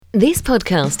This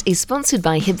podcast is sponsored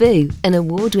by Hibu, an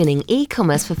award-winning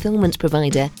e-commerce fulfillment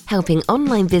provider helping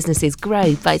online businesses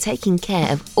grow by taking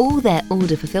care of all their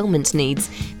order fulfillment needs,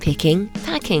 picking,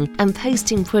 packing and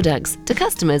posting products to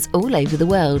customers all over the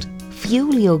world.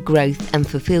 Fuel your growth and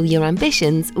fulfill your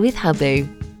ambitions with Hibu.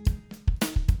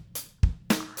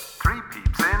 Three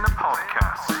Peeps in a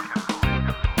Podcast.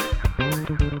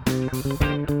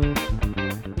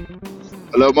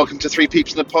 Hello and welcome to Three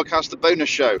Peeps in the Podcast, the bonus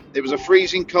show. It was a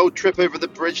freezing cold trip over the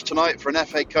bridge tonight for an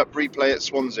FA Cup replay at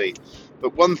Swansea.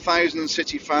 But 1,000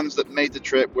 City fans that made the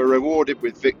trip were rewarded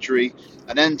with victory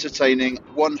and entertaining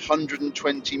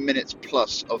 120 minutes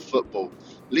plus of football.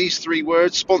 Lee's three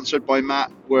words, sponsored by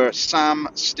Matt, were Sam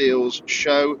Steele's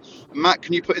show. Matt,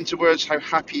 can you put into words how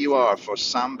happy you are for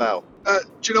Sam Bell?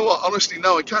 Do you know what? Honestly,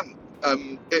 no, I can't.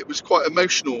 It was quite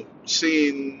emotional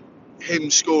seeing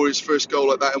him score his first goal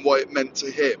like that and what it meant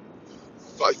to him.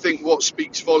 But I think what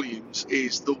speaks volumes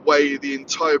is the way the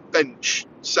entire bench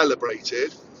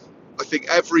celebrated. I think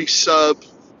every sub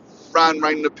ran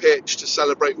round the pitch to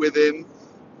celebrate with him,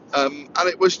 and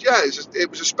it was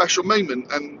a special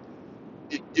moment, and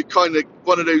you kind of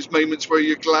one of those moments where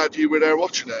you're glad you were there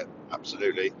watching it.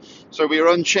 Absolutely. So we were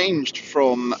unchanged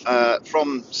from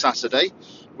Saturday,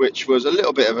 which was a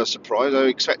little bit of a surprise. I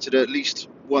expected at least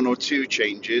one or two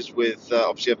changes with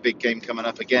obviously a big game coming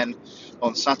up again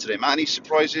on Saturday. Matt, any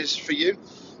surprises for you?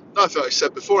 No, I thought I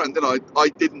said beforehand, didn't I? I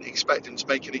didn't expect him to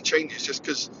make any changes just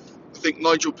because I think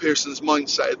Nigel Pearson's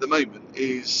mindset at the moment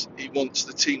is he wants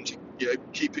the team to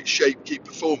keep its shape, keep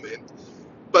performing.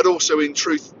 But also, in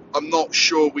truth, I'm not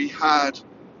sure we had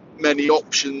many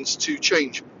options to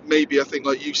change. Maybe, I think,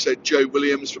 like you said, Joe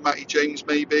Williams for Matty James,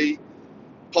 maybe.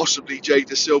 Possibly Jay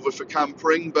Da Silva for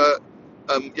Campering, but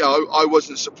I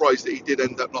wasn't surprised that he did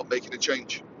end up not making a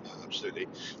change. Absolutely.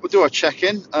 We'll do our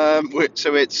check-in.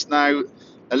 So it's now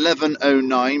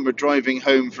 11:09. We're driving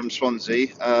home from Swansea.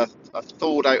 I've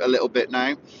thawed out a little bit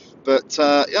now, but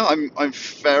I'm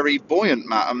very buoyant,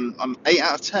 Matt. I'm 8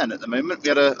 out of 10 at the moment. We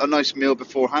had a nice meal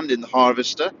beforehand in the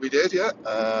Harvester. We did, yeah.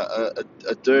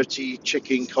 A dirty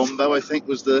chicken combo, I think,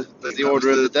 was the order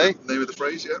of the day. The name of the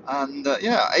phrase, yeah. And 8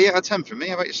 out of 10 for me.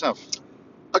 How about yourself?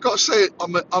 I got to say,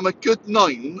 I'm a good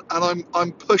 9, and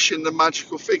I'm pushing the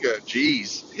magical figure.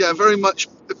 Jeez. Yeah, very much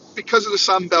because of the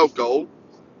Sam Bell goal.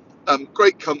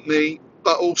 Great company,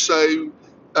 but also,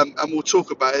 and we'll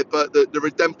talk about it, but the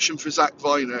redemption for Zach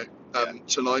Viner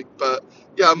tonight. But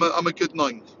yeah, I'm a good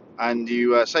 9. And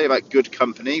you say about good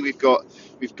company, we've got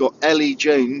Ellie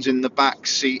Jones in the back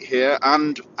seat here,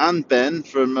 and Ben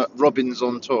from Robbins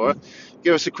on Tour.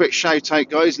 Give us a quick shout out,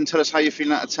 guys, and tell us how you're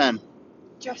feeling out of 10.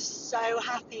 Just so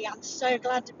happy. I'm so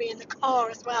glad to be in the car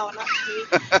as well, and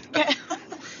actually it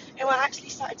actually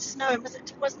started snowing.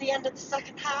 Was the end of the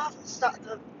second half, start of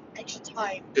the extra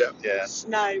time? Yeah.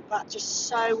 Snow, but just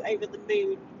so over the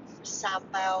moon for Sam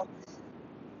Bell.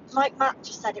 Like Matt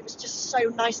just said, it was just so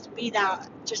nice to be there,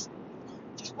 just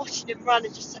watching him run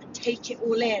and just sort of take it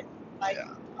all in.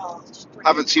 Just brilliant. I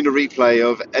haven't seen a replay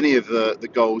of any of the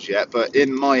goals yet, but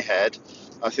in my head,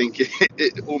 I think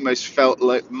it almost felt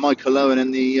like Michael Owen in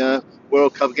the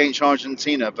World Cup against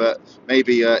Argentina, but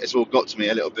maybe it's all got to me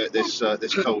a little bit this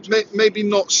cold. Maybe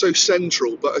not so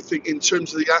central, but I think in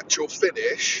terms of the actual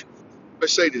finish,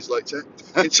 Mercedes liked it.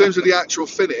 In terms of the actual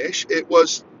finish, it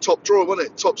was top drawer, wasn't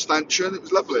it? Top stanchion. It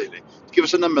was lovely. Give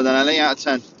us a number then, Ellie, out of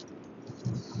 10.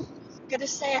 I'm going to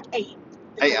say 8.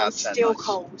 8 out of 10. Still nice.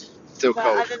 cold. Still but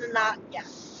cold. Other than that, yeah.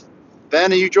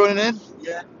 Ben, are you joining in?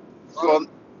 Yeah. Go on.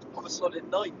 I'm a solid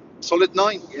 9. Solid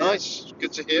 9. Yeah. Nice.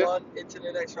 Good to hear. One into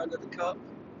the next round of the cup.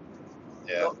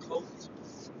 Yeah. Not cold.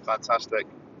 Fantastic.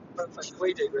 Perfect.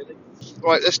 We do, really.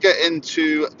 Right, let's get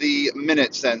into the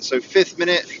minutes then. So 5th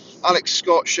minute, Alex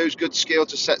Scott shows good skill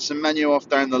to set Semenyo off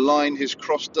down the line. His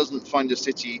cross doesn't find a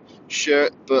City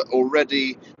shirt, but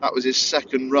already that was his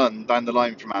second run down the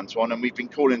line from Antoine, and we've been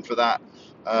calling for that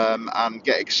and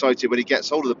get excited when he gets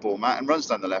hold of the ball, Matt, and runs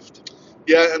down the left.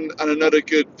 Yeah, and another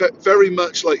good, very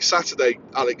much like Saturday,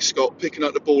 Alex Scott picking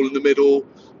up the ball in the middle,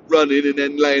 running and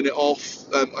then laying it off.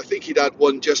 I think he'd had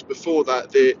one just before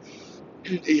that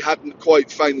he hadn't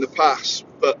quite found the pass,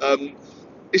 but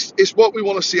it's what we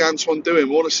want to see Antoine doing.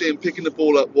 We want to see him picking the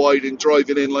ball up wide and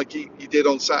driving in like he did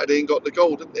on Saturday and got the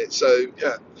goal, didn't it? So,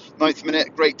 yeah. 9th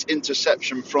minute, great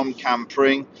interception from Cam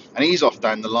Pring, and he's off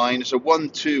down the line. So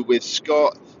 1-2 with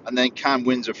Scott, and then Cam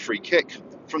wins a free kick.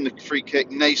 From the free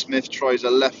kick, Naismith tries a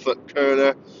left foot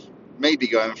curler, maybe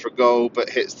going for goal, but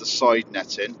hits the side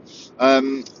netting.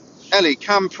 Ellie,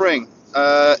 Cam Pring,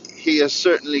 he has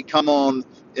certainly come on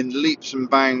in leaps and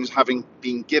bounds, having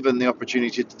been given the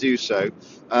opportunity to do so,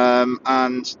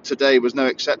 and today was no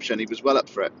exception. He was well up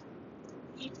for it.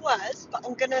 He was, but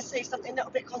I'm going to say something a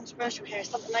little bit controversial here.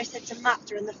 Something I said to Matt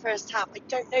during the first half. I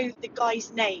don't know the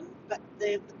guy's name, but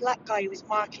the black guy who was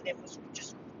marking him was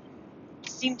just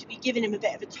seemed to be giving him a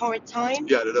bit of a torrid time.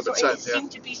 Yeah, the number 10, It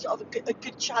seemed to be sort of a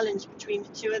good challenge between the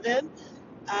two of them.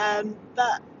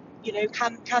 But you know,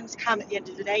 Cam's Cam at the end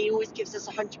of the day. He always gives us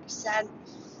 100%,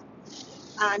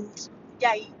 and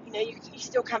yeah, you know, you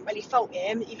still can't really fault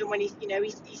him, even when he's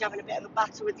having a bit of a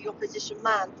battle with the opposition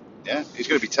man. Yeah, he's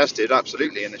going to be tested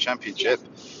absolutely in the championship,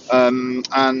 and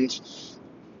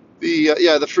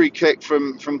the free kick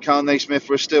from Carl Naismith.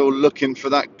 We're still looking for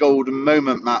that golden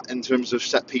moment, Matt, in terms of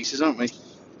set pieces, aren't we?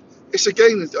 It's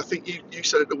again, I think you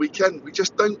said at the weekend, we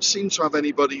just don't seem to have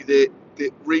anybody that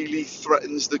really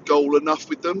threatens the goal enough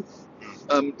with them.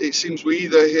 It seems we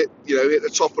either hit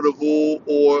the top of the wall,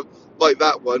 or like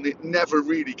that one, it never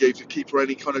really gave the keeper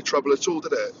any kind of trouble at all,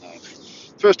 did it? No.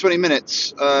 First 20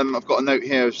 minutes, I've got a note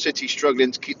here of City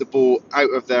struggling to keep the ball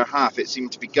out of their half. It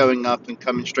seemed to be going up and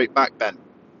coming straight back, Ben.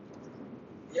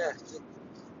 Yeah,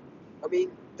 I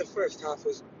mean, the first half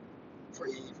was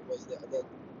pretty even, wasn't it? And then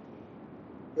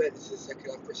went into the second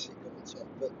half for a single on top.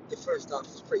 But the first half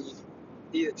was pretty even.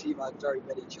 Neither team had very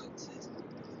many chances.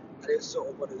 And it was sort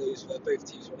of one of those where both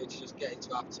teams wanted to just get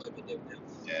into half time and 0-0.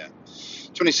 Yeah.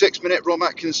 26th minute, Rob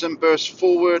Atkinson bursts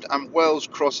forward and Wells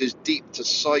crosses deep to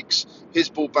Sykes. His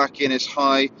ball back in is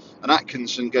high and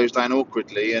Atkinson goes down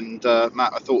awkwardly. And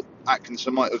Matt, I thought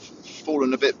Atkinson might have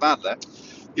fallen a bit bad there.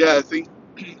 Yeah, I think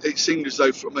it seemed as though,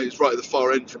 it was right at the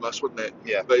far end from us, wasn't it?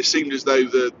 Yeah. But it seemed as though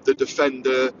the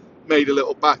defender made a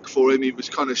little back for him. He was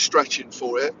kind of stretching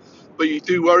for it. But you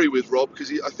do worry with Rob,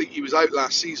 because I think he was out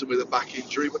last season with a back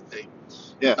injury, wasn't he?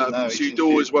 Yeah. So you do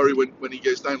always worry when he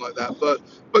goes down like that.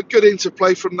 But good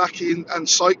interplay from Naki and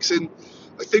Sykes. And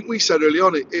I think we said early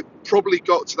on, it probably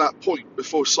got to that point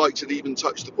before Sykes had even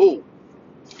touched the ball.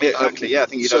 Yeah, exactly. I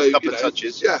think he'd had a couple of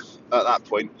touches at that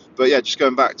point. But yeah, just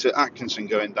going back to Atkinson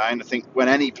going down, I think when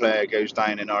any player goes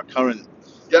down in our current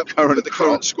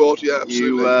squad, yeah,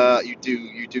 absolutely.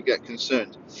 you do get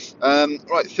concerned.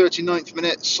 Right, 39th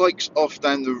minute, Sykes off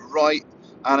down the right,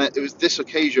 and it was this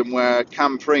occasion where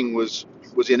Cam Pring was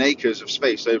in acres of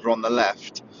space over on the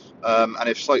left, and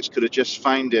if Sykes could have just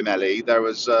found him, Ellie, there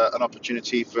was an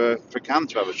opportunity for Cam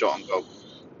to have a shot on goal.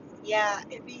 Yeah,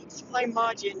 it beats fine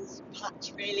margins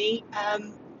patch really.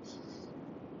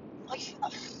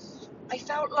 I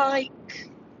felt like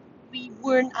we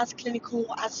weren't as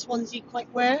clinical as Swansea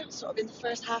quite were, sort of in the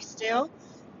first half still.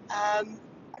 I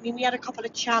mean, we had a couple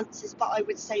of chances, but I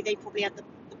would say they probably had the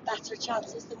better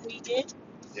chances than we did.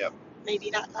 Yeah.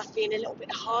 Maybe that's being a little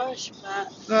bit harsh,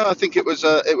 but no, I think it was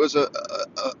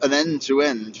an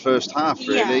end-to-end first half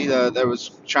really. Yeah. There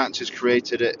was chances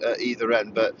created at either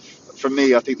end, but for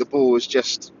me, I think the ball was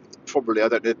just probably I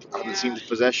haven't seen the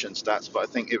possession stats, but I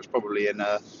think it was probably in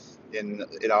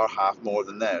our half more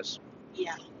than theirs.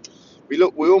 Yeah. We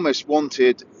almost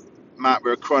wanted, Matt,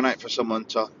 we were crying out for someone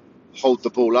to hold the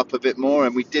ball up a bit more,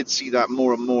 and we did see that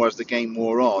more and more as the game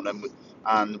wore on,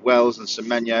 and Wells and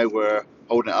Semenyo were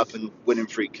holding it up and winning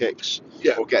free kicks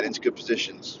or getting into good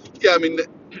positions. Yeah, I mean,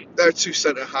 their two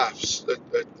centre halves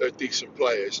are decent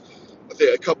players. I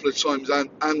think a couple of times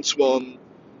Antoine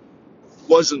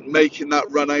wasn't making that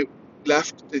run out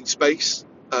left in space,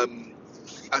 and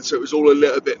so it was all a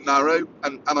little bit narrow,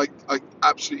 and I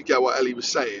absolutely get what Ellie was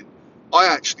saying. I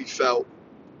actually felt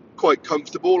quite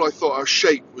comfortable. I thought our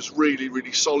shape was really,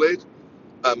 really solid.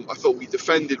 I thought we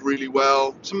defended really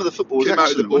well. Some of the football was came out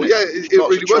of the ball. Yeah, it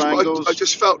really was. But I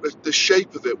just felt the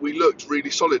shape of it. We looked really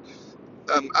solid.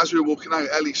 As we were walking out,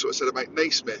 Ellie sort of said about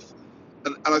Naismith,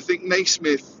 and I think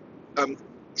Naismith,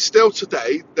 still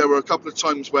today, there were a couple of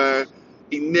times where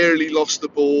he nearly lost the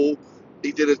ball.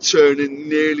 He did a turn and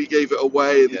nearly gave it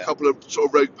away, and a couple of sort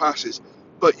of rogue passes.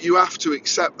 But you have to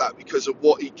accept that because of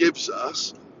what he gives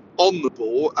us on the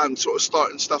ball and sort of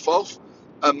starting stuff off.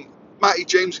 Matty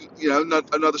James,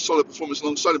 another solid performance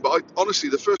alongside him. But honestly,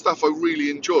 the first half I really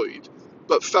enjoyed,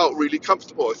 but felt really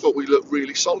comfortable. I thought we looked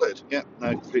really solid. Yeah, no,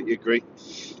 I completely agree.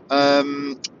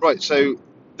 Right, so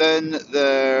then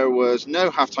there was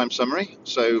no halftime summary.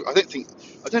 So I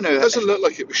don't know. It doesn't look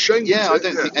like it was shown. Yeah, I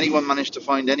don't think anyone managed to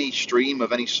find any stream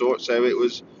of any sort. So it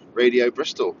was Radio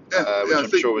Bristol, which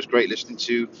I'm sure was great listening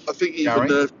to. I think even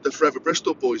the Forever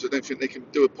Bristol boys, I don't think they can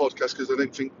do a podcast because I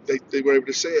don't think they were able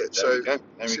to see it. There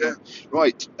we go.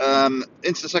 Right,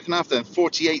 into the second half then,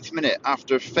 48th minute,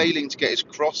 after failing to get his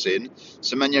cross in,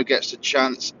 Semenyo gets a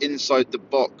chance inside the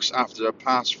box after a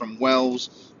pass from Wells,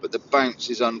 but the bounce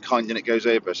is unkind and it goes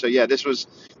over. So yeah, this was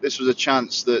a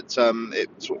chance that it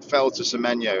sort of fell to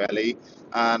Semenyo, Ellie,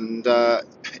 and I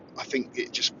think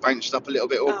it just bounced up a little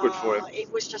bit awkward for him.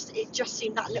 It just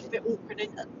seemed that little bit awkward,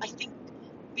 and I think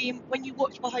when you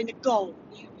watch behind the goal,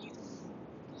 you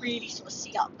really sort of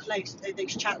see up close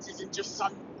those chances and just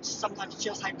sometimes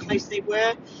just how close they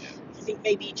were. I think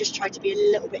maybe he just tried to be a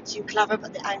little bit too clever,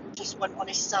 but the angle just went on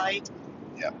his side.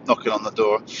 Yeah, knocking on the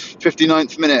door.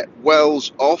 59th minute,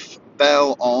 Wells off,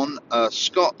 Bell on,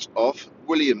 Scott off,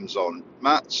 Williams on.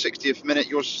 Matt, 60th minute,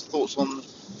 your thoughts on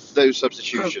those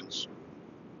substitutions?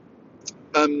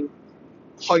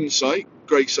 Hindsight,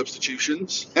 great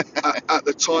substitutions. At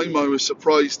the time, I was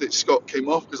surprised that Scott came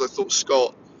off because I thought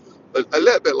Scott, a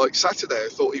little bit like Saturday, I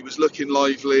thought he was looking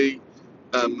lively.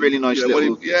 Really nice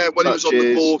little when he was on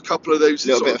the ball, a couple of those. A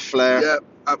little bit of flair. Yeah,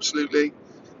 absolutely.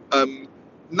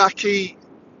 Nahki,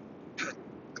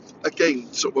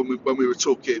 again, sort of when we were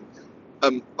talking,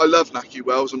 I love Nahki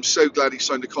Wells. I'm so glad he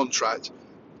signed a contract.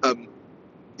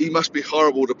 He must be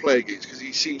horrible to play against because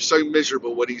he seems so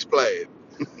miserable when he's playing.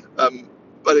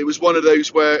 But it was one of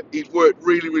those where he'd worked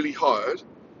really, really hard.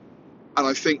 And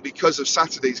I think because of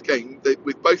Saturday's game,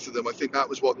 with both of them, I think that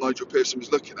was what Nigel Pearson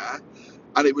was looking at.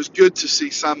 And it was good to see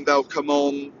Sam Bell come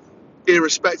on,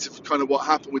 irrespective of kind of what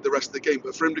happened with the rest of the game.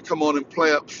 But for him to come on and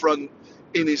play up front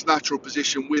in his natural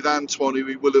position with Antoine, who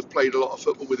he will have played a lot of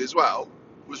football with as well,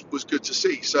 was good to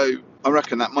see. So I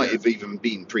reckon that might have even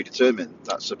been predetermined,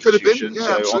 that Could substitution. have been,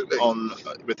 yeah, absolutely. On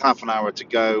with half an hour to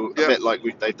go, a bit like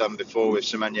they've done before with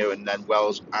Semenyo and then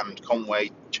Wells and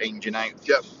Conway changing out.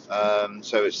 Yep.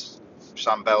 So it's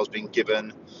Sam Bell's been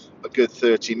given a good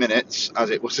 30 minutes, as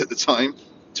it was at the time.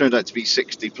 Turned out to be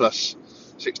 60 plus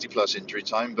injury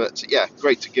time, but yeah,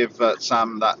 great to give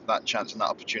Sam that chance and that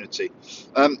opportunity.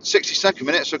 62nd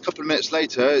minute, so a couple of minutes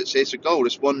later, it's a goal.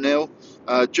 It's 1-0.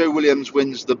 Joe Williams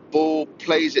wins the ball,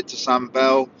 plays it to Sam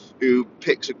Bell, who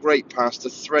picks a great pass to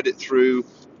thread it through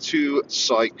to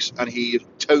Sykes, and he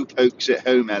toe pokes it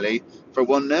home, Ellie, for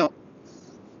 1-0.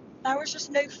 There was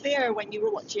just no fear when you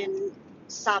were watching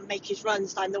Sam make his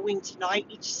runs down the wing tonight.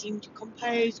 He just seemed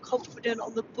composed, confident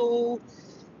on the ball.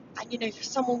 And, for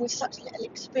someone with such little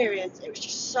experience, it was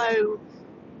just so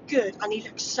good. And he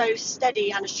looked so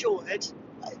steady and assured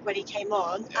when he came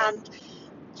on. And,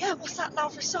 what's that now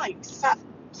for Sykes? Is that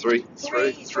three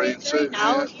and two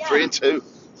now? Yeah. 3 and 2.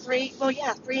 Three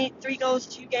goals,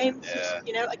 2 games.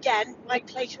 Yeah. Again, right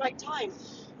place, right time.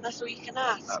 And that's all you can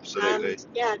ask. Absolutely.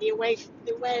 And, the away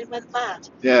went mad.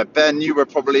 Yeah, Ben, you were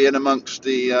probably in amongst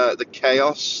the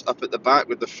chaos up at the back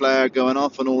with the flare going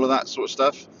off and all of that sort of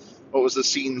stuff. What was the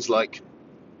scenes like?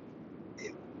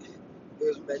 It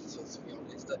was mental, to be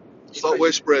honest. Stop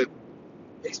whispering.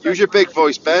 Use your big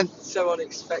voice, Ben. So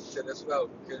unexpected as well,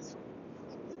 because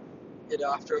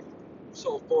after a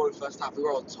sort of boring first half, we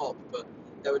were on top, but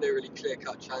there were no really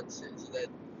clear-cut chances, and then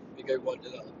we go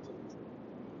 1-0 up.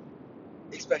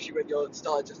 Especially when you're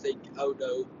starting to think, oh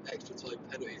no, extra time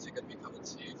penalties are going to be coming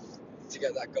to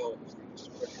get that goal. It was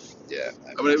just brilliant. Yeah.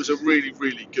 I mean, it was a really,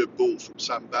 really good ball from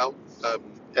Sam Bell.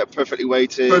 Yeah, perfectly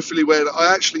weighted.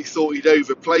 I actually thought he'd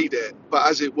overplayed it, but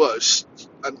as it was,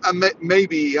 and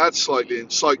maybe he had slightly in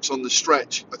Sykes on the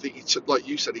stretch. I think he took, like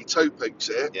you said, he toe pokes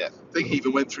it. Yeah. I think he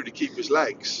even went through to keeper's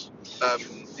legs. I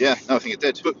think it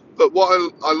did. But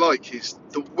what I like is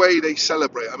the way they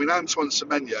celebrate. I mean, Antoine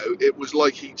Semenyo, it was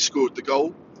like he'd scored the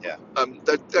goal. Yeah.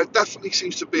 There definitely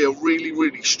seems to be a really,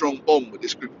 really strong bond with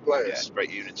this group of players. Yeah,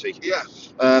 great unity. Yeah.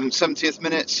 70th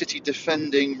minute, City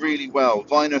defending really well.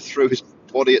 Viner threw his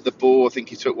body at the ball. I think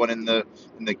he took one in the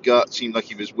gut. Seemed like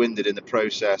he was winded in the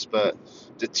process, but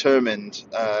determination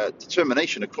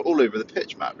all over the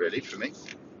pitch, Matt. Really, for me.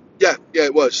 Yeah,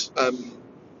 it was.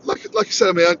 Like I said,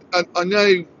 I mean, I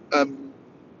know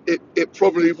it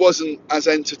probably wasn't as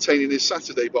entertaining as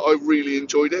Saturday, but I really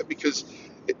enjoyed it because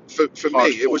for me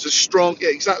it was a strong,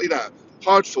 exactly that,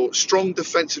 hard fought, strong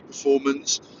defensive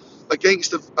performance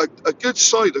against a good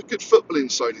side, a good footballing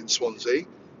side in Swansea.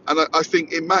 And I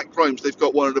think in Matt Grimes, they've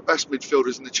got one of the best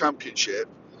midfielders in the Championship.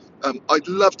 I'd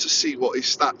love to see what his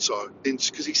stats are,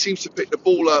 because he seems to pick the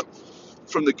ball up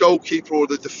from the goalkeeper or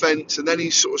the defence, and then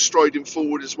he's sort of striding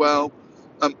forward as well.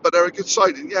 But they're a good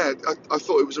side, and I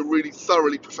thought it was a really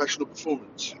thoroughly professional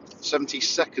performance.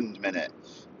 72nd minute,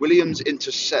 Williams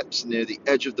intercepts near the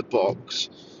edge of the box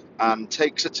and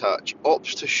takes a touch,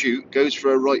 opts to shoot, goes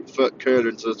for a right foot curler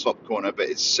into the top corner, but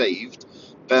it's saved.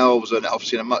 Bell was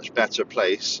obviously in a much better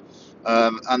place,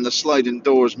 and the sliding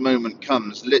doors moment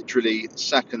comes literally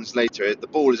seconds later. The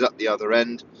ball is at the other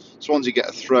end. Swansea get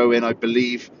a throw in, I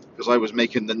believe, because I was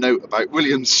making the note about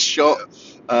Williams' shot.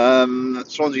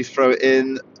 Swansea throw it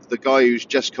in. The guy who's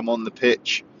just come on the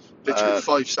pitch. Literally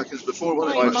 5 seconds before,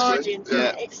 wasn't it? Margins,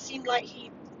 Yeah. It seemed like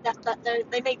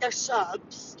they made their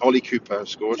subs. Ollie Cooper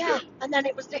scored. Yeah, and then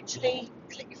it was literally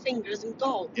click your fingers and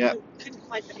goal. Yeah. Couldn't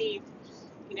quite believe,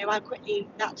 how quickly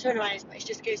that turnaround is. But it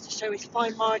just goes to show it's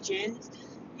fine margins.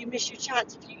 You miss your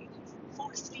chance if you fall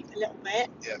asleep a little bit.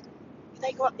 Yeah. If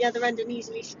they go up the other end and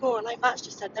easily score, and like Matt's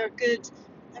just said, they're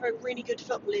a really good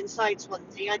football inside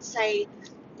Swansea. I'd say,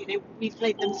 we've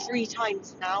played them 3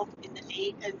 times now in the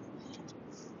league, and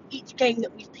each game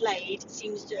that we've played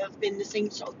seems to have been the same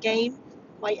sort of game,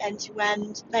 quite end to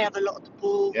end. They have a lot of the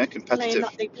ball. Yeah, competitive.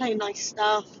 They play nice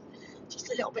stuff. Just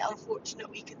a little bit unfortunate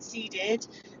we conceded,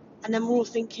 and then we're all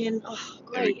thinking, oh,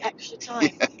 great, extra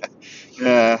time.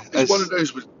 Yeah. It's one of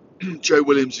those with Joe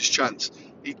Williams' chance.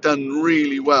 He'd done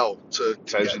really well to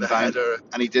Closing get the down. header.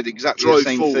 And he did exactly the Drove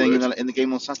same forward. thing in the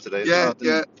game on Saturday.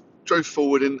 Drove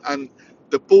forward and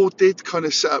the ball did kind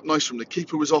of set up nice from the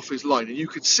keeper was off his line, and you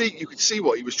could see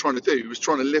what he was trying to do. He was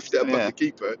trying to lift it above the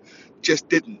keeper, just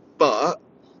didn't. But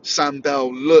Sam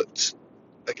Bell looked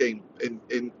again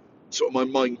in sort of my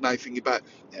mind now thinking back,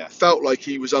 felt like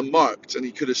he was unmarked and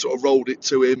he could have sort of rolled it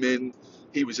to him in.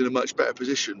 He was in a much better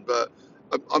position, but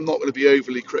I'm not going to be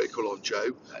overly critical on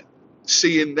Joe. No.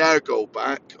 Seeing their goal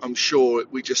back, I'm sure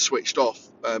we just switched off.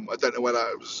 I don't know whether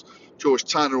it was George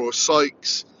Tanner or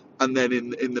Sykes, and then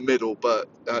in the middle. But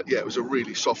it was a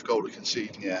really soft goal to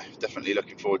concede. Yeah, definitely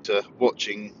looking forward to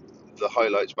watching the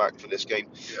highlights back for this game.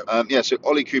 Yeah. So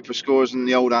Ollie Cooper scores, and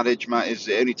the old adage, Matt, is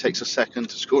it only takes a second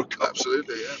to score a goal.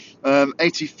 Absolutely, yeah.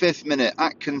 85th minute,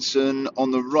 Atkinson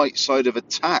on the right side of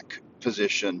attack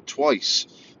position twice,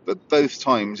 but both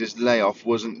times his layoff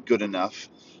wasn't good enough.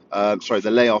 The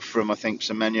layoff from I think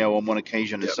Semenyo on one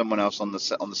occasion and someone else on the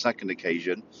second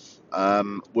occasion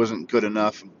wasn't good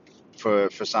enough for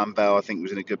Sam Bell. I think he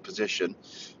was in a good position,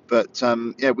 but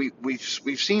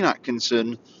we've seen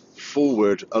Atkinson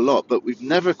forward a lot, but we've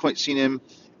never quite seen him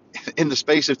in the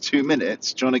space of 2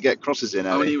 minutes trying to get crosses in.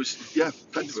 He was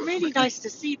It's really nice to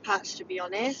see Patch, to be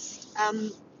honest.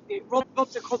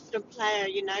 Rob's a confident player,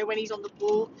 when he's on the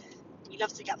ball. He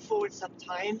loves to get forward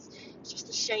sometimes. It's just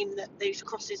a shame that those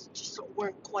crosses just sort of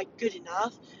weren't quite good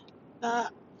enough.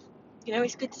 But,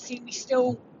 it's good to see we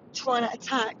still trying to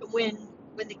attack and win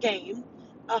the game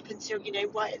up until,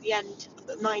 right at the end of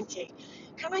the 90.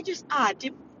 Can I just add,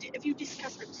 have you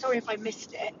discussed, I'm sorry if I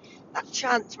missed it, that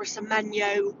chance where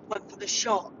Semenyo went for the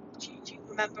shot? Do you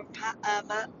remember,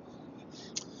 Matt?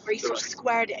 Where he sort of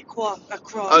squared it across.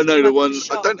 Oh no, the one.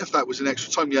 I don't know if that was an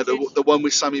extra time. Yeah, the one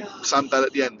with Sam Bell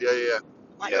at the end. Yeah.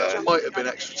 It might have been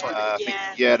extra time.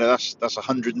 That's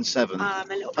 107.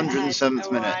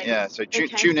 107th minute. Right. Yeah, so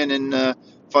tune in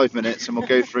 5 minutes and we'll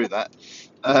go through that.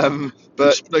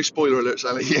 But no spoiler alerts,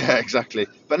 Ali. Yeah, exactly.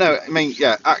 But no, I mean,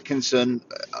 Atkinson,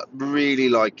 really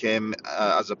like him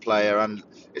as a player, and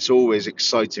it's always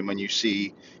exciting when you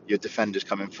see your defenders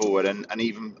coming forward, and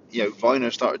even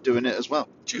Viner started doing it as well.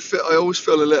 Do you feel? I always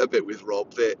feel a little bit with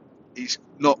Rob that he's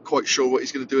not quite sure what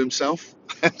he's going to do himself.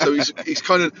 So he's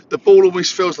kind of, the ball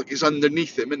almost feels like he's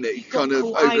underneath him, isn't it? He kind of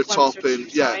over the top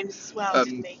and you're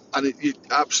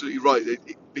absolutely right.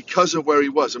 Because of where he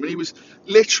was, I mean, he was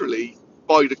literally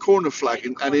by the corner flag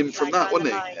and in from that,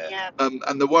 wasn't he? Yeah.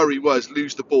 And the worry was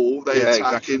lose the ball, they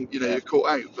attack, and you're caught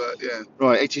out. But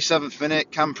right, 87th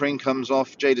minute, Cam Pring comes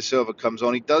off, Jay Da Silva comes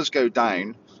on. He does go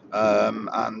down,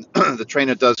 and the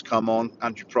trainer does come on,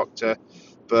 Andrew Proctor.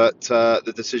 But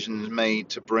the decision is made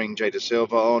to bring Jay Da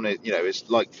Silva on. It's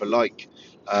like for like.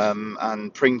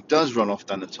 And Pring does run off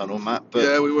down the tunnel, Matt.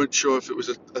 But we weren't sure if it was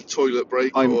a toilet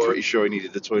break. I'm pretty sure he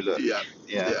needed the toilet. Yeah.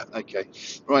 Okay.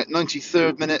 Right,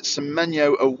 93rd minute,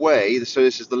 Semenyo away. So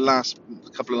this is the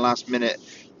couple of last minute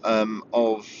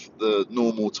of the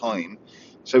normal time.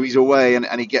 So he's away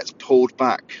and he gets pulled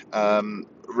back.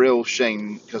 Real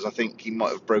shame, because I think he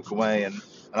might have broke away and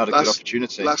had a good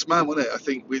opportunity. Last man, wasn't it? I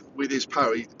think with his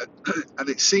power, and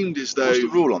it seemed as though. What's the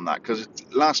rule on that? Because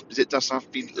it does have to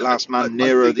be last man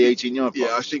nearer the 18-yard box.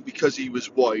 Yeah, I think because he was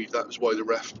wide, that was why the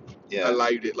ref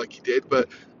allowed it like he did. But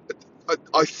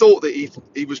I thought that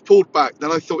he was pulled back.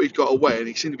 Then I thought he'd got away, and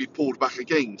he seemed to be pulled back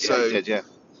again. So he did,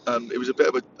 it was a bit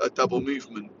of a double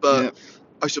movement, but.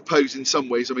 I suppose in some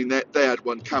ways, I mean, they had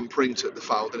one. Cam Pring took the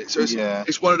foul, didn't it? So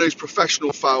it's one of those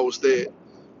professional fouls that,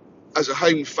 as a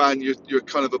home fan, you're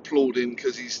kind of applauding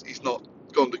because he's not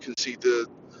gone to concede the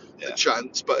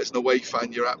chance, but as an away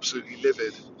fan, you're absolutely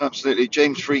livid. Absolutely.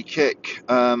 James free kick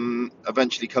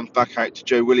eventually comes back out to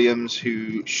Joe Williams,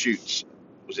 who shoots.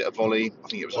 Was it a volley? I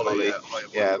think it was a volley.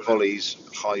 Volleys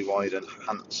high, wide, and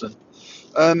Hansen.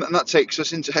 And that takes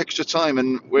us into extra time,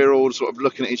 and we're all sort of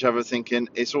looking at each other thinking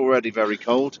it's already very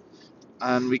cold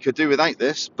and we could do without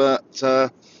this, but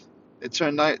it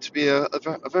turned out to be a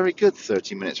very good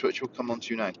 30 minutes, which we'll come on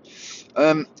to now.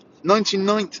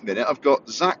 99th minute, I've got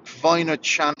Zach Viner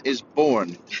chant is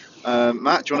born.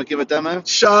 Matt, do you want to give a demo?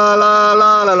 Sha la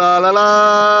la la la la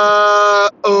la.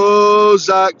 Oh,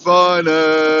 Zach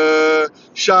Viner.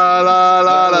 Sha la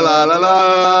la la la la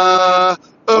la.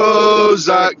 Oh,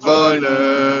 Zach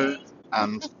Viner.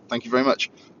 And thank you very much.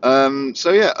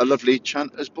 So yeah, a lovely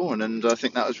chant is born, and I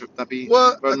think that'd be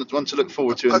Well, one to look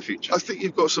forward to in the future. I think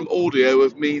you've got some audio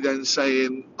of me then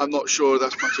saying, I'm not sure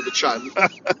that's much of a chant.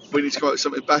 We need to come up with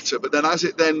something better. But then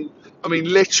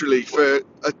literally for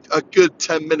a good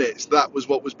 10 minutes, that was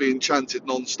what was being chanted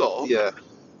non-stop. Yeah.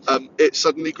 It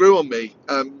suddenly grew on me.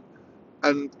 And,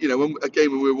 when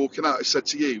we were walking out, I said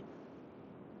to you,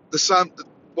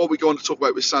 what we go on to talk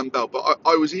about with Sam Bell, but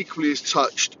I was equally as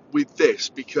touched with this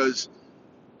because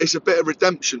it's a bit of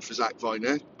redemption for Zach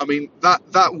Viner. I mean, that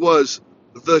was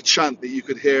the chant that you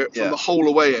could hear from the whole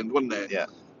away end, wasn't it? Yeah.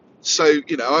 So,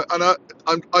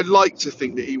 I'd like to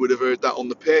think that he would have heard that on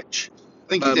the pitch. I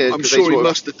think he did. I'm sure he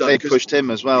must have done. They pushed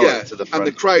him as well to the front.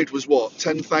 And the crowd was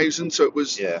 10,000, so it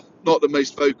was not the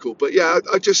most vocal. But yeah,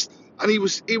 he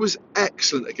was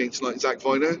excellent against Zach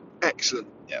Viner. Excellent.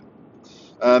 Yeah.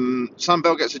 Sam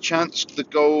Bell gets a chance. The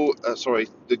goal,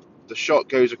 the shot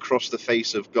goes across the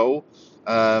face of goal.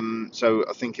 So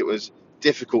I think it was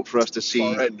difficult for us to see.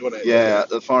 Far end, wasn't it? Yeah, at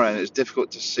the far end, it was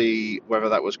difficult to see whether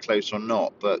that was close or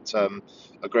not. But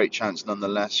a great chance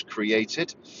nonetheless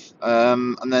created.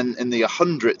 And then in the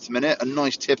 100th minute, a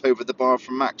nice tip over the bar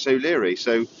from Max O'Leary.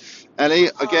 So, Ellie,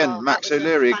 again, Max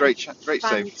O'Leary, a great save.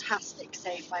 Fantastic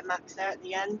save by Max there at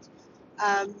the end.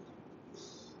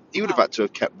 He would have had to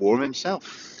have kept warm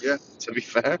himself. Yeah, to be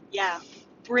fair. Yeah,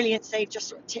 brilliant save. Just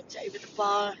sort of tipped it over the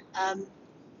bar.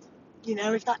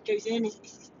 If that goes in,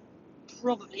 it's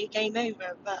probably game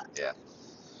over. But yeah,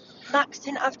 Max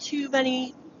didn't have too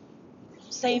many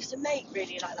saves to make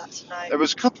really like that tonight. There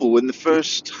was a couple in the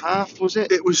first half, was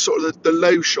it? It was sort of the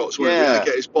low shots where he had to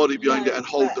get his body behind it and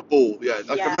hold the ball. Yeah,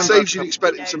 saves you'd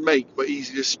expect him to make, but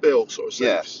easy to spill sort of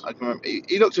saves. Yeah, I can remember.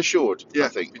 He looked assured. Yeah, I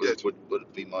think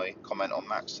would be my comment on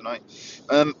Max tonight.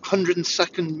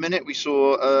 102nd minute, we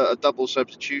saw a double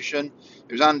substitution.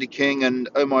 It was Andy King and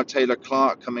Omar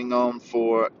Taylor-Clark coming on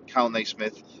for Cal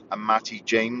Naismith and Matty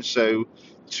James. So,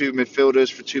 two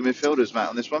midfielders, Matt,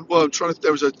 on this one. Well,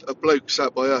 there was a bloke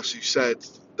sat by us who said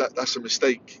that's a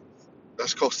mistake.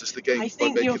 That's cost us the game. I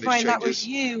think you'll find that was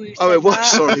you who said it was. That.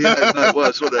 Sorry, it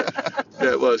was, wasn't it?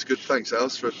 Yeah, it was. Good. Thanks,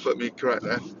 Alice, for putting me correct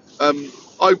there.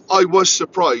 I was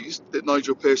surprised that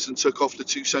Nigel Pearson took off the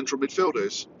two central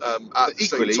midfielders. At the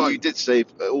equally, same time. You did say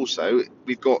also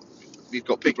we've got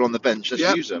people on the bench.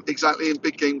 Let's use them. Exactly. In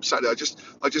big game Saturday,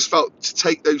 I just felt to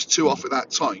take those two off at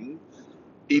that time.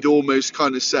 He'd almost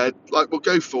kind of said, we'll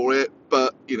go for it,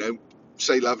 but,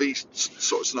 say la vie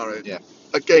sort of scenario. Yeah.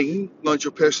 Again,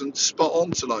 Nigel Pearson, spot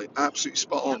on tonight. Absolutely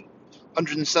spot on.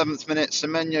 107th minute,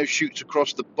 Semenyo shoots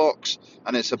across the box,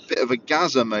 and it's a bit of a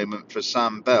Gaza moment for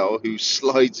Sam Bell, who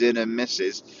slides in and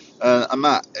misses. And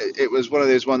Matt, it was one of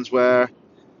those ones where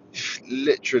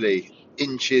literally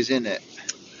inches in it.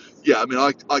 Yeah, I mean,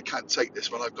 I can't take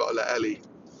this one. I've got to let Ellie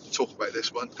talk about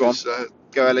this one. Go on.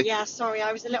 Go, Ellie. Yeah, sorry,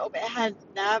 I was a little bit ahead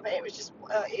there, but it was just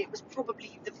it was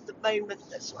probably the moment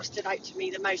that sort of stood out to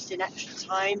me the most in extra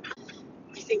time.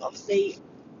 I think obviously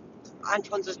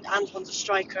Antoine's a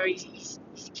striker. He's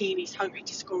keen. He's hungry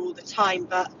to score all the time.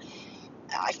 But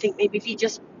I think maybe if he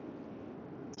just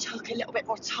took a little bit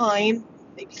more time,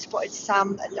 maybe spotted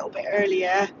Sam a little bit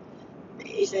earlier,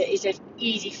 is an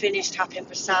easy finish to happen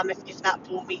for Sam if that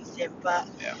ball meets him. But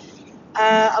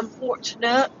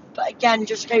unfortunate. But again,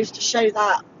 just goes to show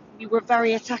that we were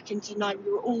very attacking tonight.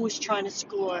 We were always trying to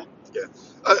score. Yeah,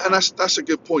 and that's a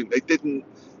good point. They didn't.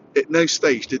 At no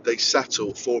stage did they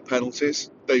settle for penalties.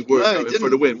 They were going for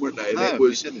the win, weren't they? And it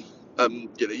was,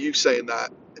 you saying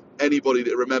that anybody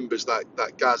that remembers that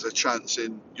Gaza chance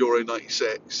in Euro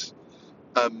 '96,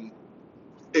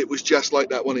 it was just like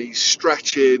that when he's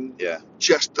stretching. Yeah,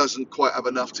 just doesn't quite have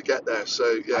enough to get there.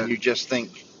 So yeah, and you just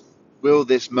think, will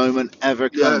this moment ever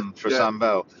come for Sam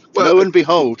Bell? Well, lo and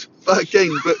behold. But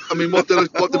again, I mean, what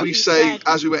did we say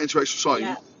as we went into extra time?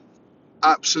 Yeah.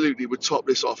 Absolutely would top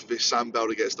this off if it's Sam Bell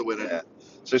that gets the winner. Yeah.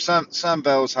 So Sam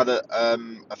Bell's had I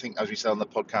think as we said on the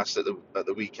podcast at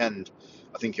the weekend,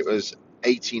 I think it was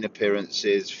 18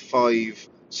 appearances, 5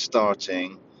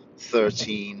 starting,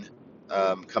 13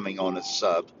 coming on as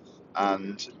sub,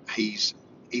 and he's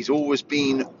always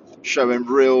been showing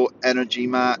real energy,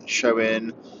 Matt,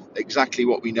 showing exactly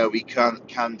what we know he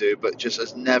can do, but just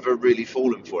has never really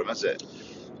fallen for him, has it?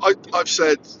 I've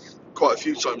said quite a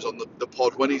few times on the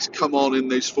pod, when he's come on in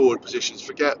those forward positions,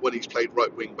 forget when he's played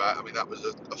right wing back. I mean, that was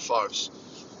a farce.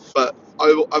 But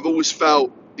I've always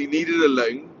felt he needed a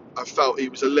loan. I felt he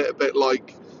was a little bit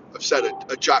like, I've said it,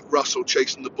 a Jack Russell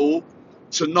chasing the ball.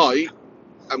 Tonight,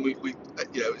 and we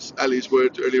it's Ellie's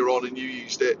word earlier on, and you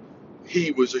used it. He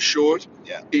was assured.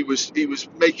 Yeah. He was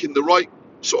making the right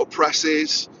sort of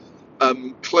presses,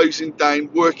 closing down,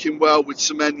 working well with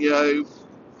Semenyo.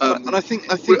 And I think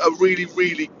a really,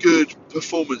 really good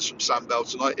performance from Sam Bell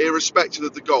tonight, irrespective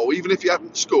of the goal. Even if he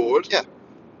hadn't scored, Yeah.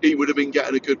 he would have been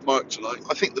getting a good mark tonight.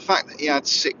 I think the fact that he had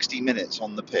 60 minutes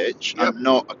on the pitch Yep. and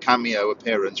not a cameo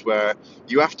appearance where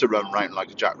you have to run round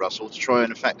like a Jack Russell to try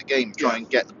and affect the game, try Yeah. and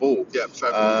get the ball. Yeah,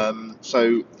 fair point.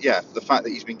 So yeah, the fact that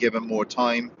he's been given more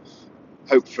time,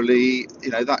 hopefully,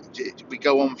 that we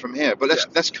go on from here. But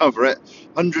let's cover it.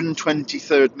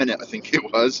 123rd minute, I think it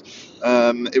was.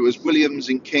 It was Williams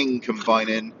and King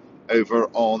combining over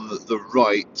on the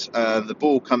right. The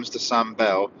ball comes to Sam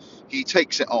Bell. He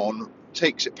takes it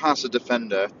past the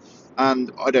defender,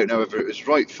 and I don't know whether it was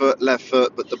right foot, left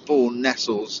foot, but the ball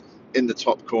nestles in the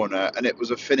top corner, and it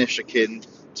was a finish akin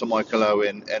to Michael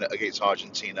Owen against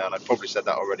Argentina. And I probably said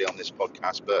that already on this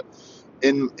podcast, but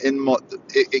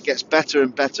it gets better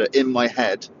and better in my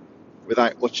head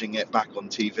without watching it back on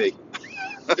TV.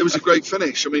 It was a great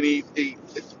finish. I mean, the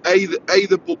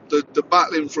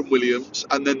battling from Williams,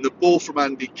 and then the ball from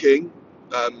Andy King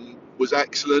was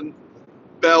excellent.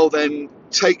 Bell then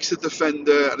takes the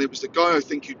defender, and it was the guy I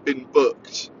think who'd been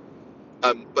booked,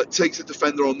 but takes the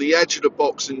defender on the edge of the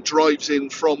box and drives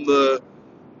in from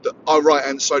our right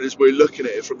hand side as we're looking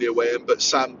at it from the away end, but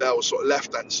Sam Bell's sort of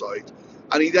left hand side.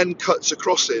 And he then cuts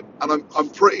across him, and I'm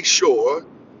pretty sure,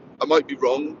 I might be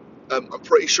wrong, I'm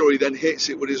pretty sure he then hits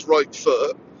it with his right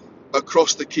foot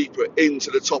across the keeper into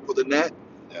the top of the net.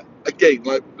 Yeah. Again,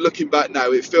 like looking back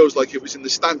now, it feels like it was in the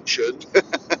stanchion.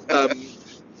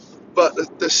 But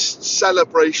the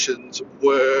celebrations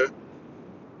were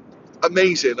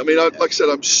amazing. I mean, like I said,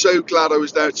 I'm so glad I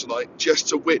was there tonight just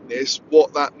to witness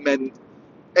what that meant,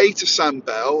 to Sam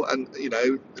Bell, and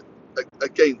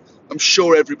again, I'm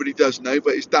sure everybody does know,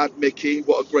 but his dad, Mickey,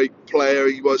 what a great player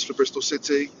he was for Bristol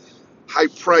City. How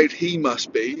proud he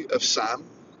must be of Sam.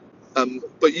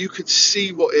 But you could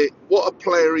see what a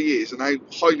player he is and how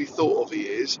highly thought of he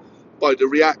is by the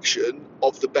reaction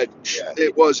of the bench. Yeah.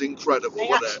 It was incredible, They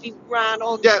wasn't actually ran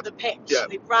onto Yeah. the pitch. Yeah.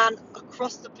 They ran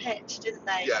across the pitch, didn't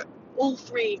they? Yeah. All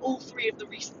three of the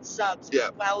recent subs,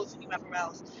 Yeah. Wells and whoever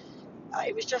else.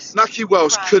 It was just. it? Naki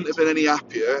Wells proud. couldn't have been any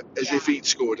happier as Yeah. if he'd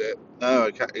scored it. No,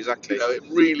 okay, exactly. It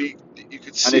really, you could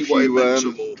And see if what it you meant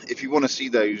to them all. if you want to see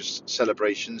those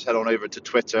celebrations, head on over to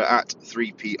Twitter at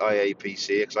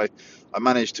 3PIAPC, because I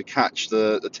managed to catch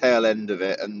the tail end of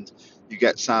it, and you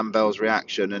get Sam Bell's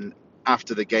reaction. And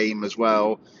after the game as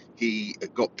well, he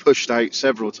got pushed out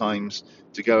several times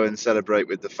to go and celebrate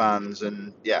with the fans.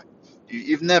 And yeah,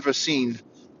 you've never seen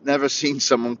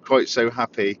someone quite so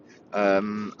happy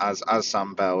as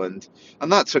Sam Bell, and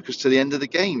that took us to the end of the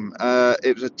game.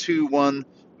 It was a 2-1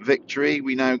 victory.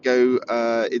 We now go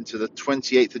into the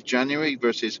 28th of January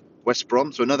versus West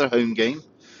Brom, so another home game.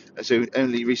 So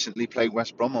only recently played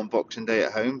West Brom on Boxing Day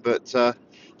at home, but an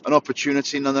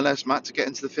opportunity nonetheless, Matt, to get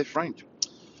into the fifth round.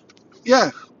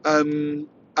 Yeah, and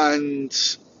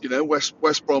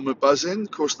West Brom are buzzing.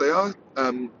 Of course they are.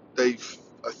 They've,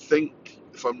 I think,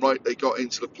 if I'm right, they got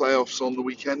into the playoffs on the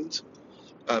weekend,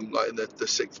 like in the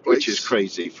sixth place, Which is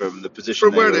crazy from the position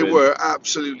from where they in. were.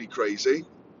 Absolutely crazy.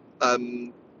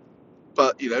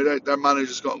 But their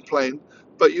manager's got them playing.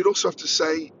 But you'd also have to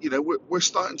say, we're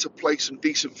starting to play some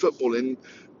decent football. In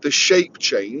the shape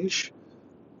change,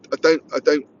 I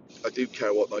do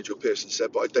care what Nigel Pearson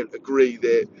said, but I don't agree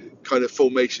that kind of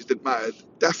formations didn't matter.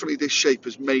 Definitely, this shape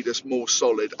has made us more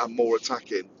solid and more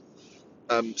attacking.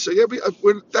 So yeah,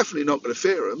 we're definitely not going to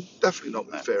fear them. Definitely not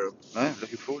going to fear them. No,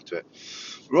 looking forward to it.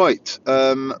 Right,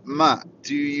 Matt,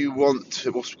 do you want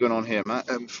what's going on here, Matt?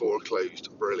 M4 closed,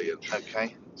 brilliant.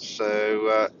 Okay,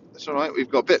 so it's all right. We've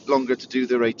got a bit longer to do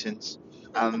the ratings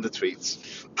and the tweets.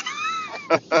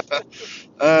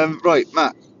 Right,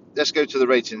 Matt, let's go to the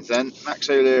ratings then. Max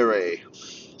O'Leary.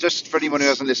 Just for anyone who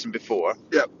hasn't listened before,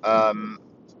 Yep.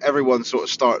 Everyone sort of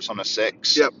starts on a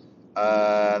 6. Yep.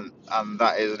 And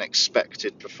that is an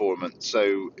expected performance.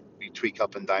 So we tweak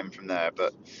up and down from there.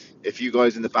 But if you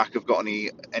guys in the back have got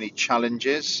any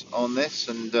challenges on this,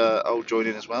 and I'll join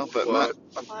in as well. But Well,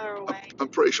 Matt, Fire away. I'm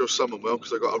pretty sure someone will,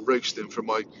 because I got a roasting for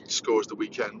my scores the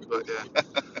weekend. But yeah.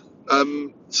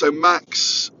 So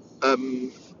Max,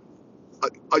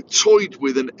 I toyed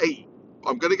with an 8.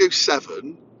 I'm going to go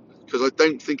 7 because I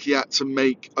don't think he had to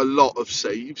make a lot of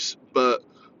saves, but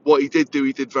what he did do,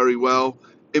 he did very well.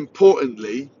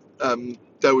 Importantly,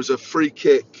 there was a free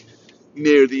kick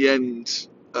near the end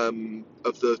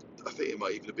of the. I think it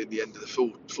might even have been the end of the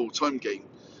full time game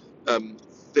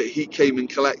that he came and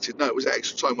collected. No, it was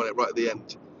extra time on it right at the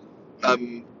end.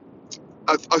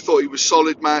 I thought he was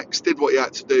solid. Max did what he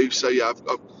had to do. So yeah,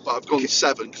 I've gone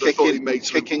 7 because I thought he made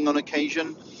some. Kicking on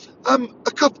occasion. A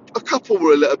couple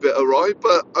were a little bit awry,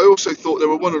 but I also thought there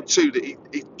were 1 or 2 that he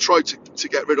tried to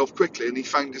get rid of quickly, and he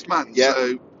found his man. Yeah.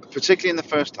 So, particularly in the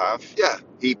first half. Yeah.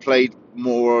 He played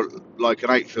more like an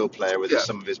outfield player with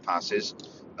some of his passes.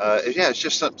 It's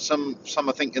just some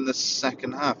I think in the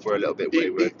second half were a little bit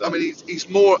wayward. He's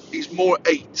more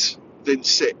 8 than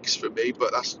 6 for me,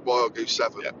 but that's why I'll go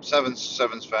 7. Yeah,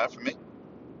 seven's fair for me.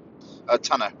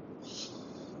 Tanner.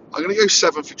 I'm going to go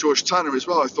 7 for George Tanner as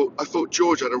well. I thought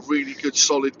George had a really good,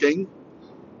 solid game.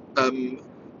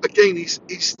 Again, he's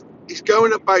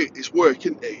going about his work,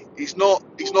 isn't he? He's not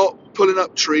pulling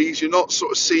up trees. You're not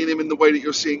sort of seeing him in the way that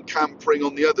you're seeing Cam Pring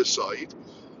on the other side.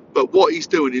 But what he's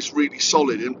doing is really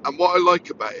solid. And what I like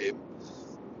about him,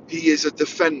 he is a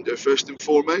defender first and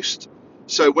foremost.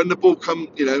 So when the ball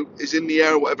is in the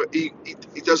air or whatever, he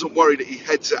doesn't worry that he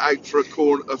heads it out for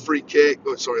a free kick,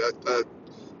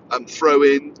 throw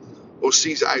in, or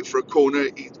sees it out for a corner.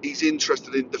 He's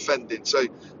interested in defending. So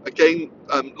again,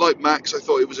 like Max, I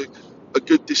thought it was a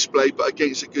good display, but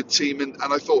against a good team, and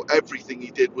I thought everything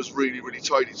he did was really, really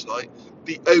tidy tonight.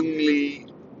 The only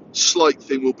slight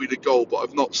thing will be the goal, but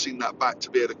I've not seen that back to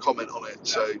be able to comment on it.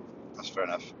 Yeah, so that's fair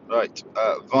enough. Right,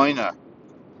 Viner.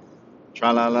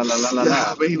 Tra la la la la la.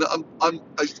 Yeah, I mean,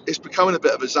 it's becoming a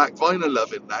bit of a Zach Viner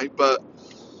loving now, but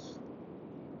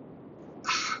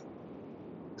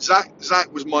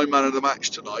Zach was my man of the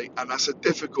match tonight, and that's a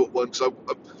difficult one because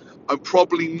I'm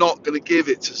probably not going to give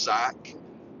it to Zach.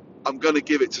 I'm going to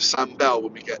give it to Sam Bell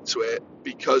when we get to it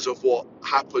because of what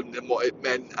happened and what it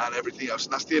meant and everything else.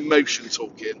 And that's the emotion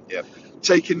talking. Yep.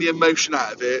 Taking the emotion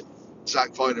out of it,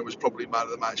 Zach Viner was probably man of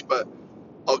the match. But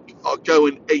I'll go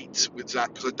an 8 with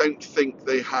Zach because I don't think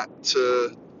they had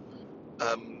to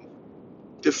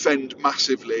defend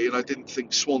massively, and I didn't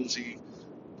think Swansea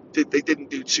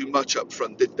didn't do too much up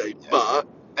front, did they? Yeah. But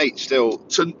 8 still.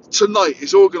 Tonight,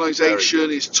 his organisation,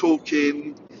 his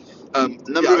talking. A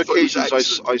number of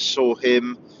occasions I saw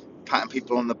him patting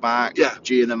people on the back,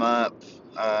 geeing them up.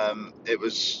 It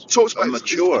was a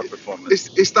mature performance.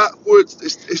 It's that word.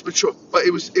 It's mature, but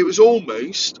it was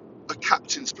almost a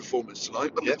captain's performance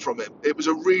tonight, wasn't it, from him? It was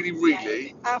a really,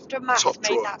 really after Max top made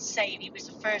drawer. That save, he was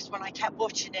the first one. I kept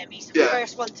watching him. He's the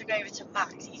first one to go over to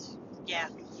Max.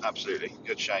 Absolutely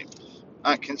good shape.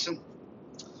 Atkinson.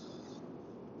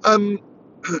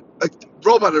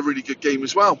 Rob had a really good game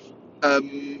as well.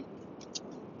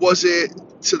 Was it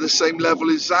to the same level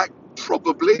as Zach?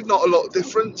 Probably, not a lot of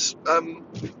difference.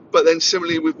 But then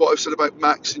similarly with what I've said about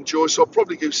Max and Joyce, so I'll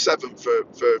probably go 7 for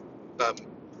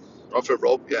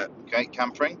Rob. Yeah. Okay,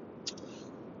 Cam Pring.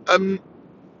 A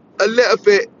little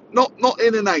bit, not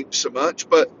in and out so much,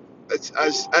 but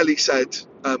as Ellie said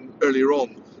earlier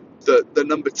on, the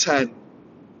number 10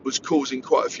 was causing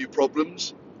quite a few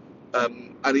problems,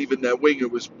 and even their winger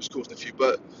was causing a few.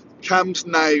 But Cam's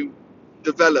now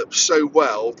developed so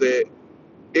well that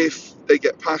if they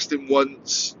get past him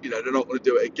once, they're not going to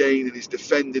do it again, and his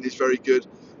defending is very good.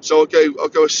 So I'll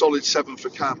go a solid 7 for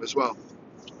Cam as well.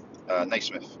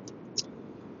 Naismith.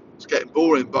 It's getting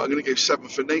boring, but I'm going to go 7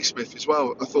 for Naismith as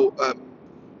well. I thought.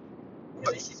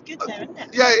 This is good, though, isn't it?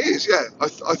 Yeah, it is. Yeah, I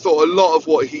thought a lot of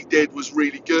what he did was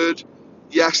really good.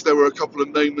 Yes, there were a couple of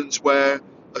moments where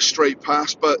a stray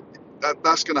pass, but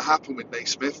that's going to happen with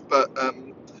Naismith. But I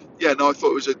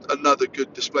thought it was another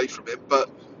good display from him. But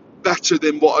better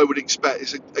than what I would expect.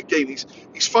 Is again,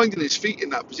 he's finding his feet in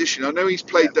that position. I know he's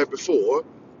played there before,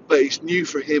 but it's new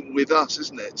for him with us,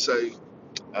 isn't it? So,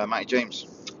 Matty James.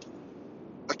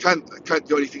 I can't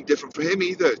do anything different for him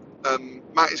either.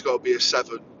 Matty's got to be a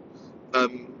 7.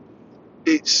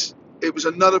 It was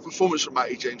another performance from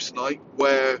Matty James tonight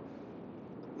where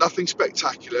nothing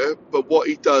spectacular, but what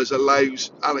he does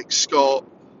allows Alex Scott,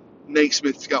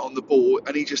 Naismith to get on the ball,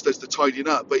 and he just does the tidying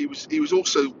up. But he was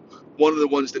also one of the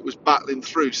ones that was battling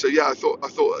through. So yeah, I thought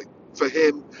for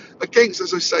him, against,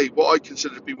 as I say, what I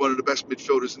consider to be one of the best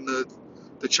midfielders in the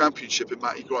championship in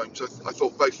Matty Grimes, I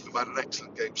thought both of them had an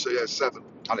excellent game. So yeah, 7.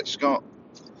 Alex Scott.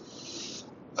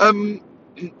 I'm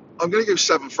going to go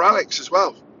 7 for Alex as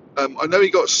well. I know he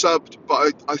got subbed,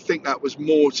 but I think that was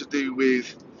more to do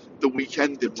with the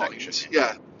weekend in mind.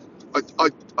 Yeah,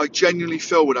 I genuinely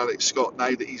feel with Alex Scott now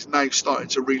that he's now starting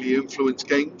to really influence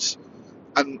games,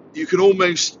 and you could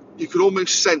almost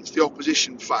sense the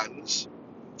opposition fans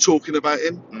talking about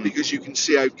him because you can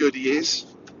see how good he is.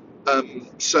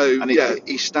 So And yeah,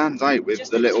 he stands out with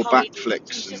Just the a little tidy. back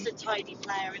flicks He's just and a tidy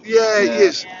player. Isn't yeah, he? he Yeah.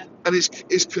 is, Yeah. and his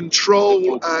the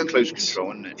control close and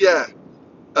control, isn't it? yeah.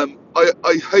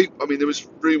 I hope. I mean, there was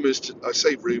rumours. I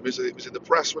say rumours. It was in the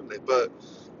press, wasn't it? But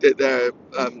that they're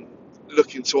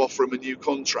looking to offer him a new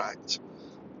contract.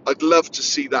 I'd love to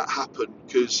see that happen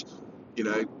because, you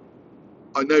know,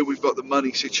 I know we've got the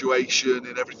money situation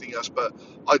and everything else, but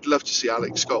I'd love to see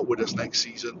Alex Scott with us next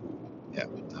season. Yeah,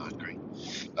 I agree.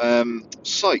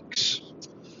 Sykes,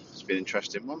 it's been an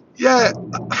interesting one. Yeah,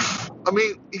 I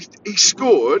mean, he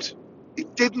scored. He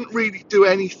didn't really do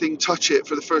anything, touch it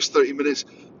for the first 30 minutes.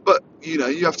 But, you know,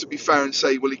 you have to be fair and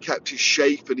say, well, he kept his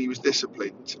shape and he was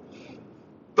disciplined.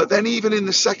 But then even in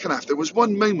the second half, there was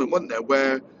one moment, wasn't there,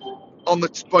 where by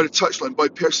the touchline by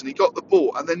Pearson, he got the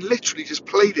ball and then literally just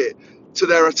played it to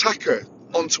their attacker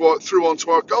through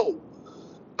onto our goal.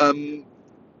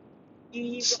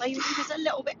 He was a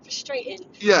little bit frustrating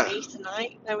for Yeah. me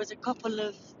tonight. There was a couple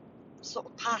of sort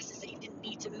of passes that he didn't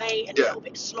need to make, and a Yeah. little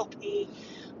bit sloppy.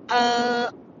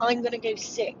 I'm going to go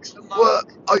 6 for Mark. Well,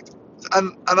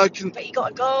 I can. But he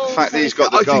got a goal. The fact so that he's it's-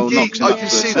 got the goal knocks him I up can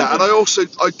to a see that, 7.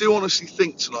 and I do honestly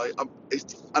think tonight.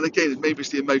 And again, maybe it's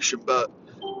the emotion, but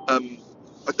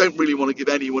I don't really want to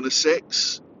give anyone a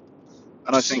 6.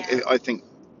 And I think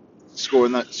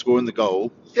scoring the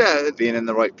goal, Yeah, being in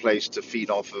the right place to feed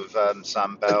off of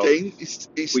Sam Bell. again,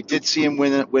 We did see him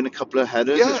win a couple of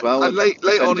headers yeah, as well. and late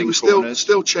on he defending was corners.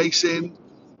 still chasing.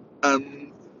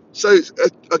 So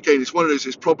again, it's one of those.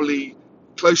 It's probably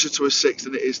closer to a 6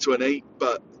 than it is to an 8,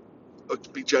 but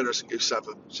I'd be generous and give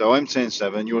 7. So I'm saying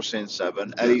 7. You're saying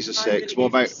 7. Eddie's a I'm 6. gonna What give him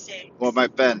about 6. what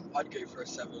about Ben? I'd go for a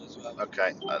 7 as well.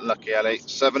 Okay, lucky Ellie.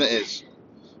 7 it is.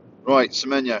 Right,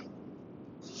 Semenya.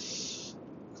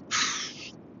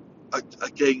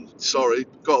 Again, sorry,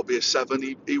 got to be a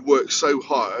 7. He worked so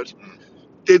hard,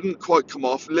 didn't quite come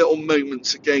off. Little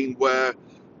moments again where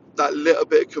that little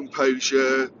bit of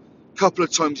composure. Couple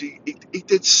of times he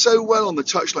did so well on the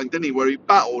touchline, didn't he? Where he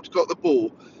battled, got the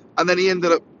ball, and then he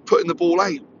ended up putting the ball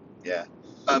out. Yeah.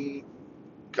 Um,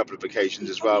 Couple of occasions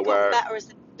He as well probably where got better as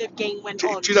the game went do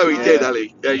on. you know he tonight. did,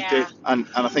 Ellie? Yeah, he did. and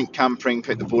I think Campring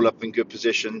picked the ball up in good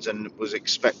positions and was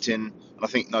expecting, and I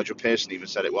think Nigel Pearson even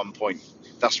said at one point,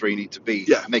 that's where you need to be,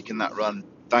 Yeah. making that run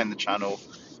down the channel,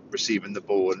 receiving the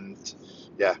ball, and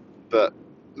but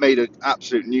made an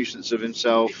absolute nuisance of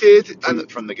himself He did,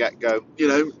 and from the get-go. you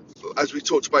know, as we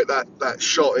talked about that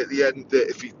shot at the end, that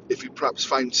if he perhaps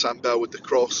found Sam Bell with the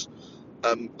cross,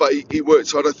 but he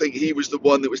worked hard. I think he was the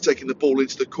one that was taking the ball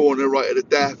into the corner right at the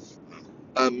death.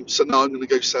 So now I'm going to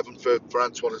go 7 for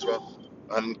Antoine as well.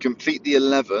 And complete the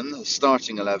 11,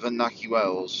 starting 11, Naki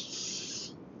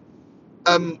Wells.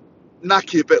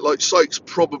 Naki, a bit like Sykes,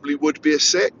 probably would be a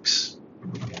 6.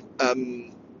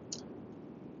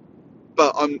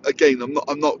 But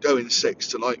I'm not going 6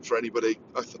 tonight for anybody.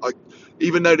 I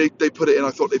even though they put it in,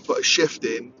 I thought they put a shift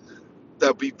in.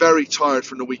 They'll be very tired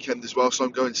from the weekend as well, so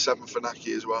I'm going 7 for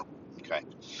Naki as well. Okay.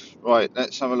 Right,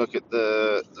 let's have a look at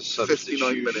the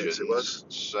 59 minutes it was.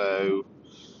 So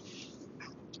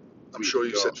I'm sure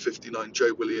you said 59.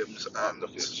 Joe Williams I'm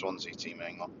looking at the Swansea team,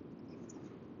 hang on.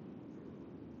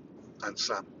 and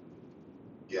Sam.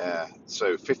 Yeah,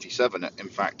 so 57, in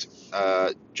fact,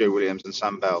 Joe Williams and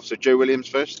Sam Bell. So Joe Williams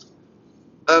first?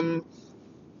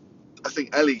 I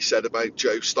think Ellie said about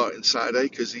Joe starting Saturday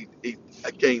because he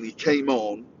came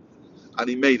on and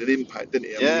he made an impact, didn't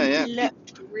he? Yeah. He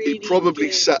looked really probably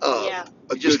good. set up. Yeah.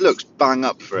 A He just good- looks bang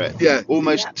up for it. Yeah,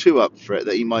 Almost Yeah. too up for it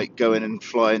that he might go in and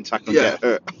fly and tackle and Yeah. get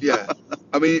hurt. yeah.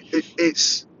 I mean,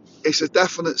 it's a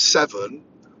definite 7,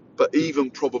 but even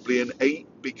probably an 8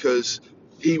 because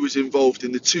he was involved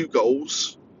in the 2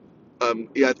 goals.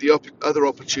 He had the other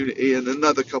opportunity and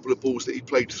another couple of balls that he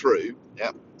played through.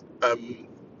 Yeah.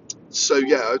 So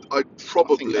yeah, I'd I think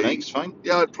probably an 8's fine.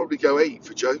 I'd probably go 8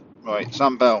 for Joe. Right,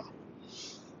 Sam Bell.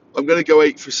 I'm going to go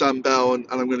 8 for Sam Bell, and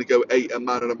I'm going to go 8 a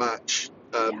man of the match.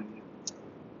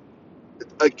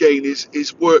 Again,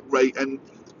 his work rate, and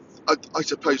I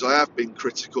suppose I have been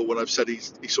critical when I've said he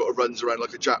sort of runs around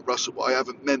like a Jack Russell, but I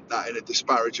haven't meant that in a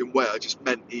disparaging way. I just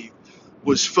meant he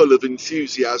was full of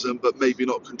enthusiasm, but maybe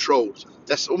not controlled.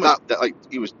 That's almost like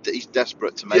he's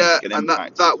desperate to make Yeah, an and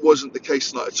impact. that wasn't the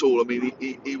case tonight at all. I mean,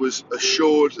 he was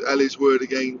assured, Ellie's word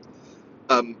again,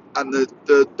 and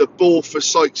the ball for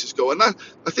Sykes' goal. And I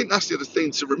think that's the other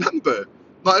thing to remember.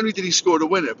 Not only did he score the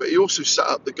winner, but he also set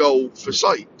up the goal for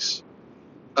Sykes.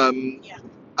 And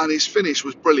his finish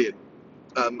was brilliant.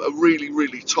 A really,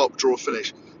 really top draw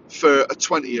finish for a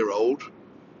 20-year-old.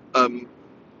 And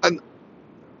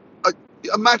I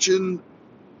imagine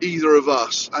either of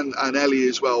us, and Ellie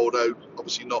as well, although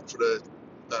obviously not for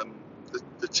the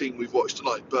the team we've watched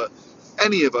tonight, but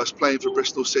any of us playing for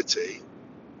Bristol City,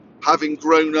 having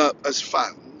grown up as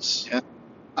fans, Yeah.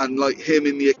 and like him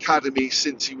in the academy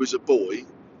since he was a boy,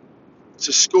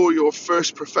 to score your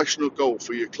first professional goal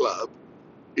for your club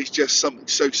is just something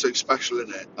so special,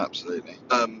 isn't it? Absolutely.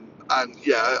 And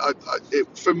yeah,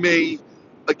 for me,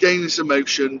 again, it's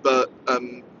emotion, but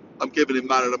I'm giving him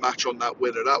man of the match on that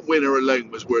winner. That winner alone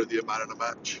was worthy of man of the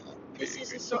match. This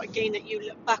is the sort of game that you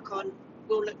look back on,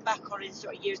 will look back on in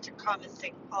sort of years to come and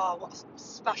think, oh, what a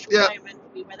special Yeah. moment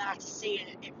we were there to see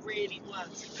it. It really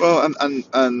was. Well,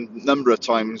 and number of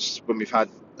times when we've had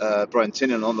Brian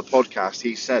Tinnan on the podcast,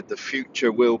 he said the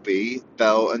future will be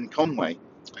Bell and Conway.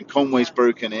 And Conway's Yeah.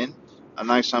 broken in, and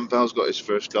now Sam Bell's got his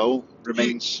first goal.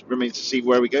 Remains to see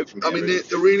where we go from here. I mean, really.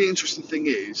 the really interesting thing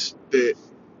is that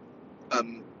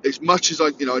as much as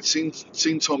I'd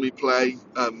seen Tommy play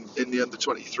in the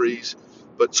under-23s,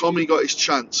 but Tommy got his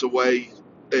chance away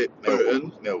at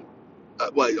Burton. No.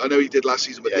 Well, I know he did last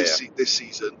season, but Yeah, this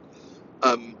season,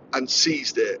 and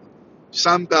seized it.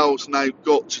 Sam Bell's now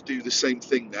got to do the same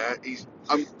thing there.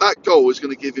 That goal is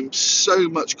going to give him so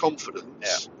much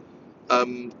confidence.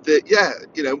 Again,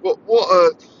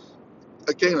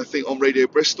 I think on Radio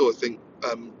Bristol, I think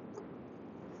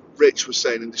Rich was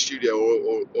saying in the studio,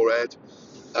 or Ed,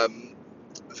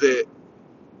 that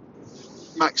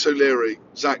Max O'Leary,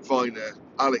 Zach Viner,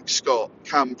 Alex Scott,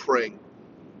 Cam Pring,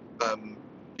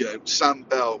 Sam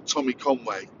Bell, Tommy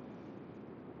Conway.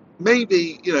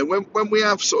 Maybe, when we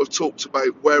have sort of talked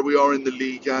about where we are in the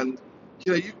league, and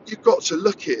you've got to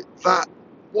look at that.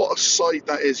 What a side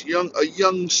that is, a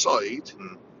young side,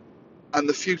 and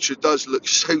the future does look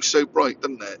so bright,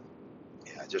 doesn't it?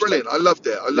 Yeah, just Brilliant. I loved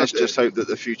it. Let's just hope that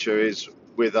the future is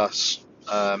with us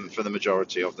for the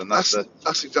majority of them. That's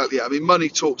exactly it. I mean, money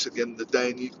talks at the end of the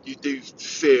day, and you do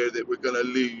fear that we're going to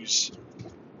lose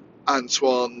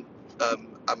Antoine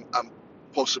and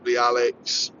possibly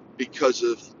Alex because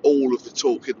of all of the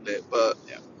talk, isn't it? But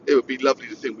it would be lovely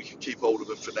to think we could keep hold of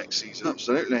them for next season.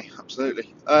 Absolutely.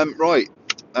 Right.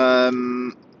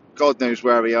 God knows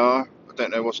where we are. I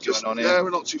don't know what's going on here. Yeah,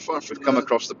 we're not too far from We've come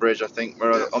across the bridge, I think.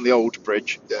 We're on the old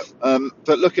bridge. Yeah.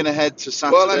 But looking ahead to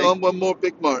Saturday. Well, hang on, one more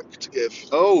big mark to give.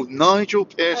 Oh, Nigel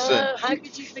Pearson. How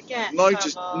could you forget?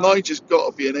 Nigel's got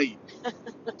to be an 8.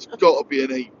 It's got to be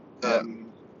an 8.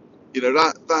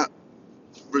 That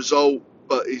result,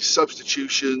 but his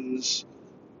substitutions,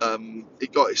 he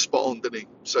got it spot on, didn't he?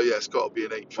 So yeah, it's got to be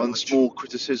an 8. One small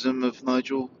criticism of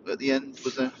Nigel at the end,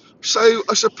 was there? So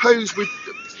I suppose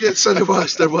so there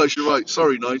was. You're right.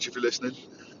 Sorry, Nigel, if you're listening.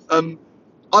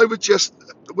 I would just,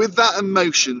 with that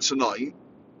emotion tonight,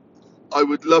 I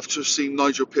would love to have seen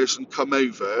Nigel Pearson come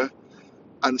over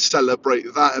and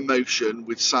celebrate that emotion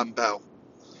with Sam Bell.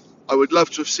 I would love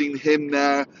to have seen him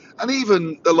there, and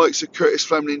even the likes of Curtis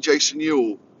Fleming and Jason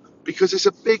Newell, because it's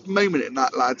a big moment in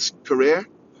that lad's career,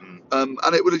 and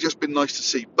it would have just been nice to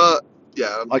see. But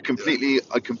yeah, I completely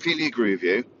agree with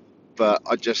you, but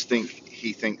I just think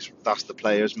he thinks that's the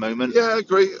player's moment. Yeah, I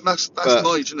agree. That's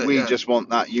Nigel, isn't it? We just want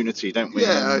that unity, don't we?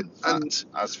 Yeah, and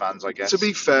as fans, I guess. To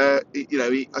be fair,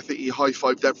 I think he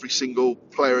high-fived every single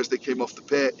player as they came off the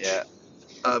pitch. Yeah.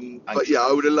 But yeah,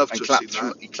 I would have loved to have seen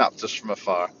that. He clapped us from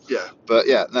afar. Yeah. But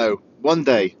yeah, no. One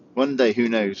day, who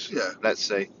knows? Yeah. Let's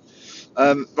see.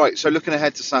 Right, so looking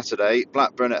ahead to Saturday,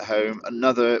 Blackburn at home,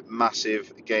 another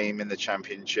massive game in the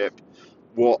Championship.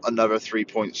 What another 3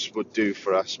 points would do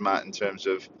for us, Matt, in terms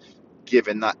of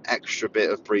giving that extra bit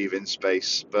of breathing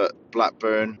space. But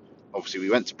Blackburn, obviously we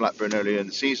went to Blackburn earlier in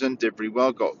the season, did really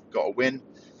well, got a win.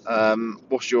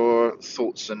 What's your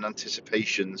thoughts and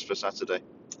anticipations for Saturday?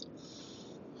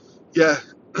 Yeah,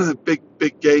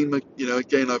 big game.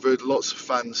 Again, I've heard lots of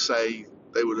fans say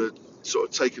they would have sort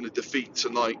of taken a defeat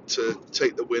tonight to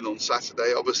take the win on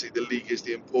Saturday. Obviously, the league is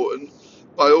the important,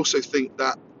 but I also think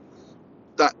that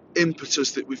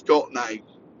impetus that we've got now,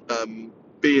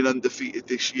 being undefeated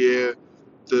this year,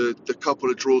 the couple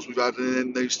of draws we've had, and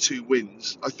then those 2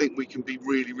 wins, I think we can be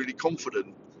really, really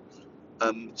confident.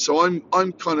 So I'm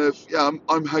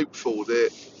hopeful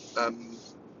that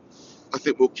I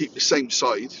think we'll keep the same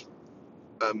side.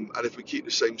 And if we keep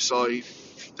the same side,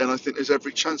 then I think there's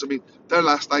every chance. I mean, their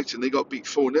last outing, they got beat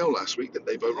 4-0 last week, didn't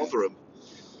they, by Rotherham?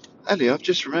 Ellie, I've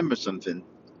just remembered something.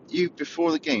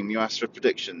 Before the game, you asked for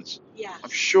predictions. Yeah. I'm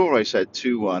sure I said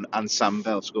 2-1 and Sam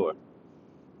Bell score.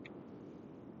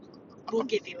 We'll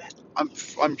give you it.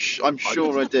 I'm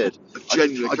sure I did. I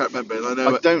genuinely can't remember. And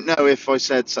I don't know if I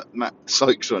said Matt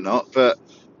Sykes or not, but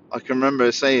I can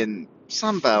remember saying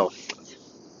Sam Bell.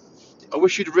 I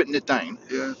wish you'd have written it down.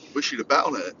 Yeah, wish you'd have bet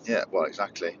on it. Yeah, well,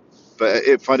 exactly. But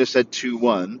if I'd have said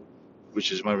 2-1,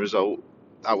 which is my result,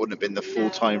 that wouldn't have been the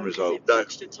full-time No, 'cause result. it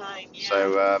extra time. Yeah.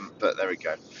 So, but there we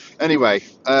go. Anyway,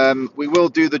 we will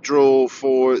do the draw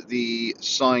for the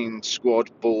signed squad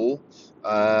ball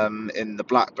in the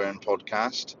Blackburn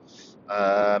podcast.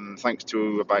 Thanks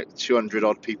to about 200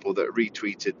 odd people that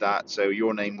retweeted that. So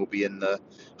your name will be in the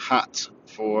hat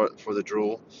for the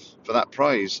draw for that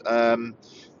prize.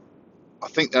 I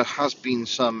think there has been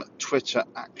some Twitter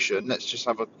action. Let's just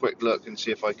have a quick look and see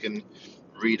if I can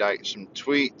read out some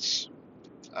tweets.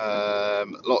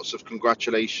 Lots of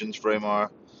congratulations for Omar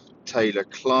Taylor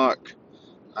Clark.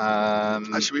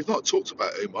 Actually, we've not talked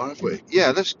about Omar, have we?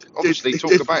 Yeah, let's obviously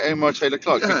talk about Omar Taylor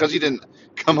Clark Yeah. because he didn't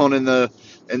come on in the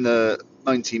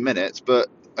 90 minutes. But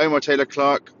Omar Taylor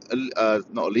Clark,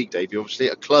 not a league debut, obviously,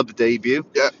 a club debut.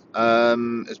 Yeah.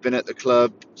 Has been at the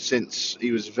club since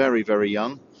he was very, very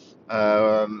young.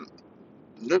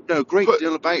 No great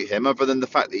deal about him other than the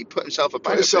fact that he put himself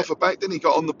about. Then he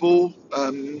got on the ball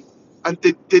and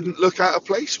didn't look out of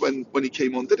place when he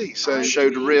came on, did he? So I was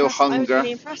showed really real impressed- I was hunger.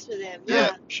 really impressed with him.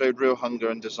 Yeah, showed real hunger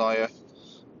and desire.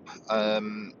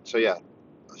 So yeah,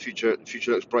 the future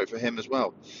looks bright for him as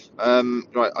well.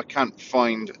 Right, I can't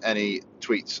find any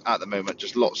tweets at the moment.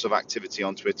 Just lots of activity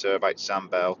on Twitter about Sam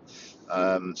Bell.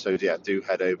 So yeah, do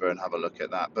head over and have a look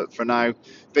at that. But for now,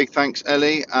 big thanks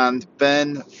Ellie and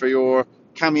Ben for your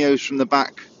cameos from the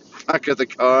back of the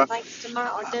car. Thanks to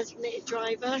Matt, our designated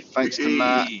driver. Thanks to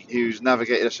Matt, who's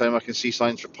navigated us home. I can see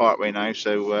signs for Parkway now,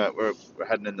 so we're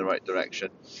heading in the right direction.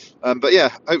 But yeah,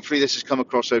 hopefully this has come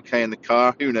across okay in the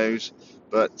car. Who knows?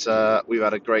 But we've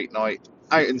had a great night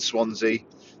out in Swansea,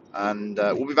 and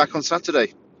we'll be back on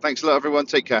Saturday. Thanks a lot, everyone.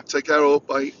 Take care. take care all.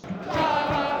 Bye.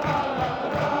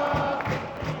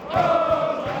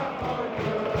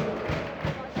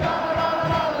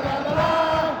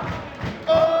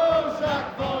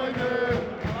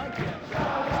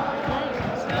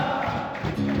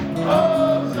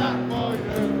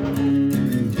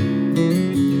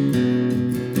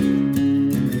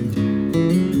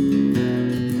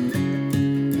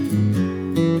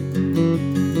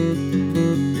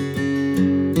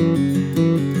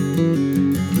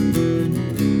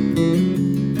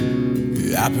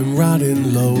 I've been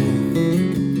riding low,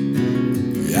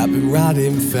 I've been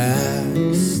riding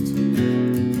fast.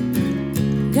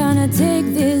 Gonna take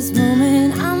this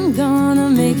moment, I'm gonna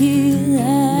make it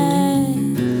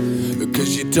last.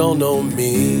 Cause you don't know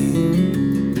me,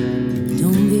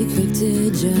 Don't be quick to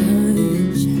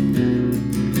judge.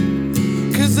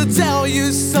 cause I tell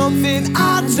you something,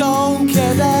 I don't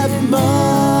care that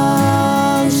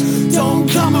much. Don't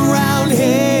come around here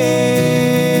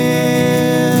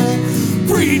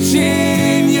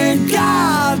preaching your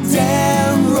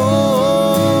goddamn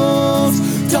rules.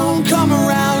 Don't come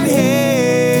around here,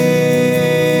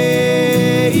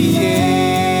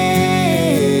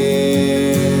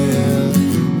 yeah.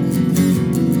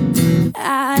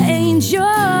 I ain't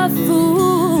your fool.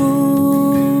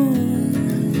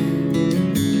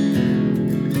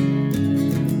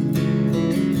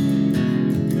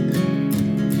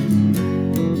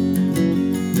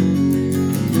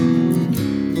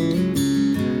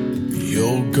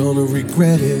 You're gonna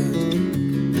regret it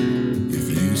if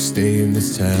you stay in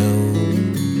this town.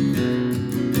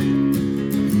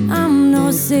 I'm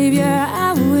no savior,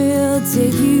 I will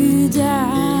take you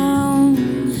down.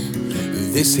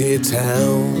 This here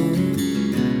town,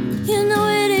 You know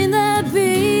it ain't that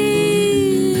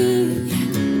big.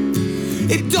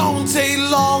 it don't take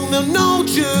long to know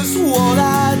just what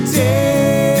I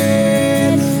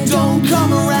did. Don't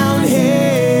come around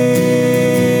here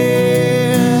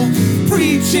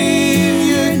preaching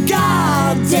your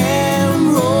goddamn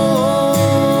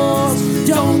rules.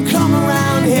 Don't come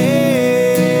around here,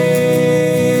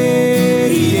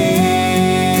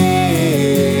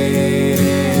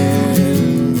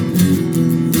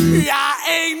 yeah. I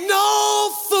ain't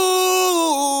no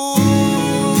fool.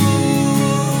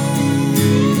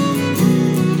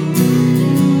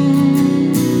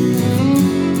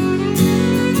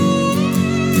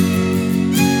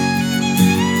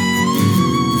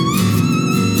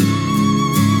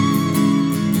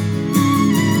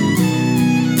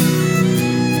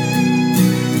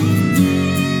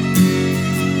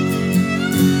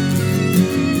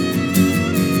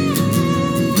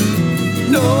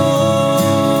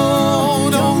 No,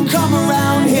 don't come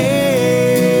around here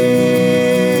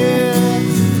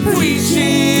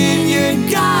preaching your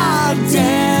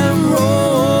goddamn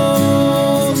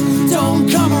rules. Don't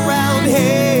come around here,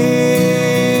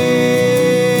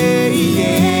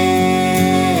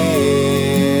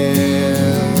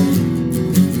 yeah.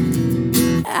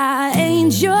 I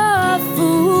ain't your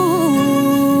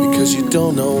fool. Because you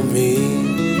don't know me,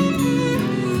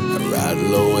 I ride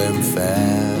low and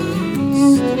fast.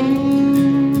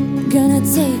 Gonna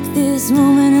take this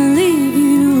moment and leave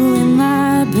you in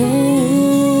my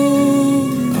bed.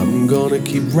 I'm gonna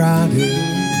keep riding,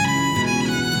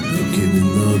 looking in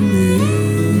the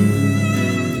mirror,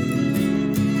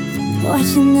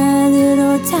 watching that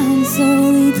little town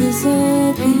slowly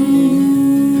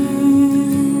disappear.